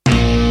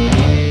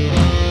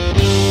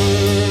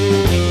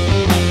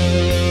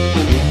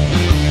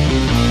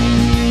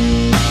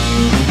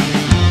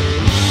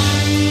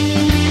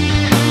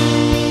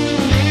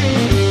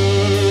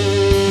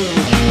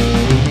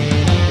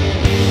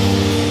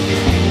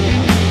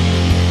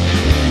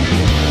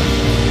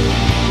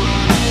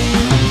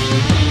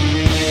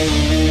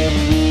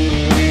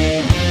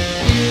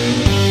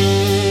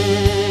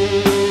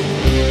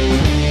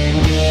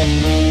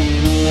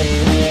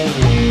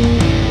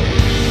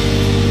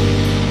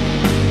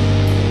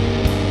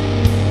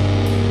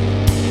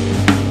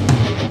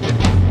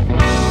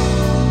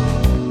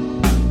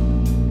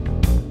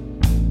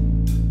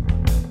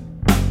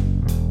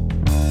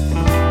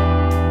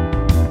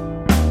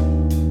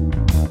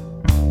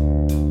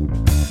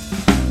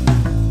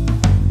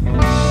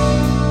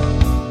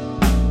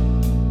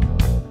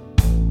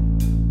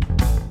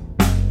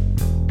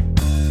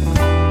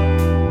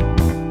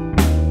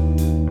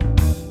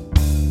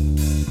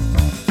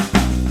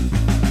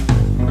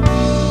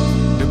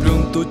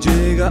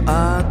llega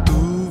a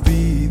tu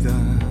vida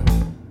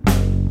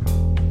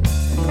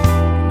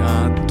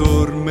una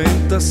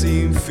tormenta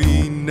sin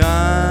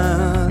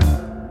final,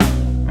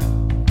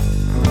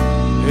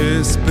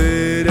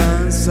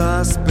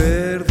 esperanzas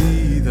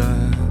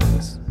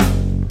perdidas,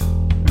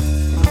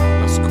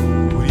 la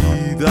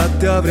oscuridad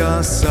te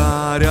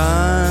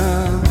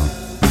abrazará.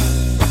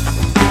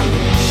 El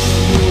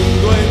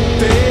mundo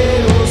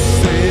entero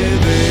se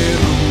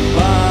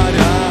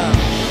derrumbará,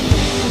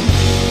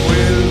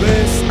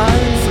 vuelves a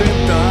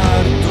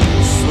enfrentar tu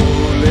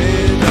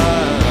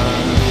soledad.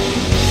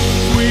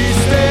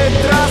 Fuiste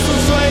tras un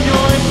sueño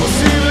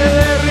imposible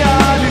de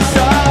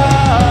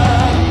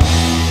realizar.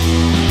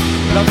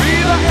 La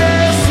vida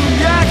es un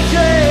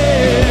viaje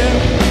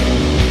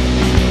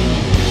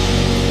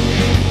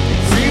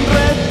sin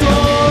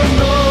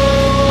retorno.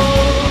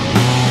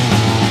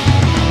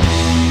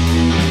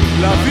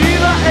 La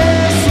vida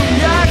es un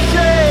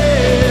viaje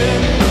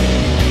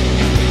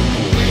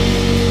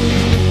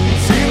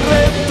sin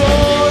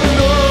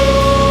retorno.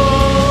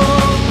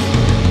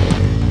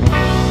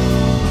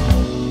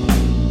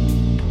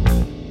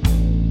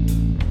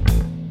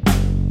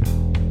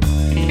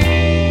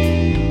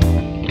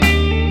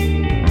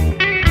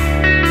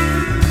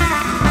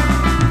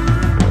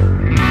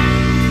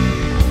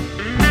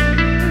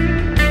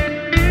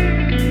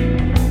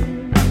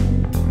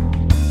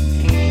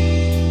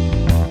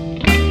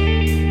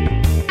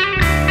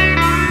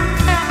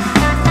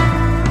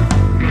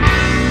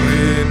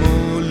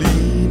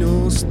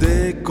 Remolinos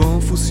de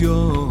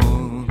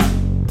confusión,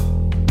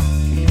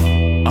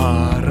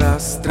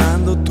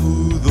 arrastrando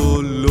tu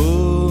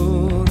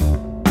dolor.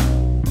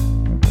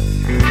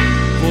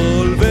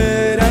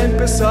 Volver a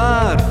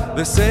empezar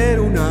de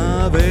cero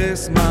una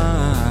vez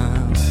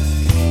más.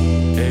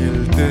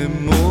 El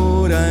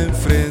temor a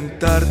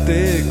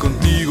enfrentarte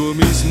contigo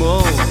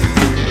mismo.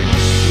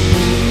 Tu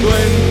mundo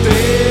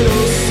entero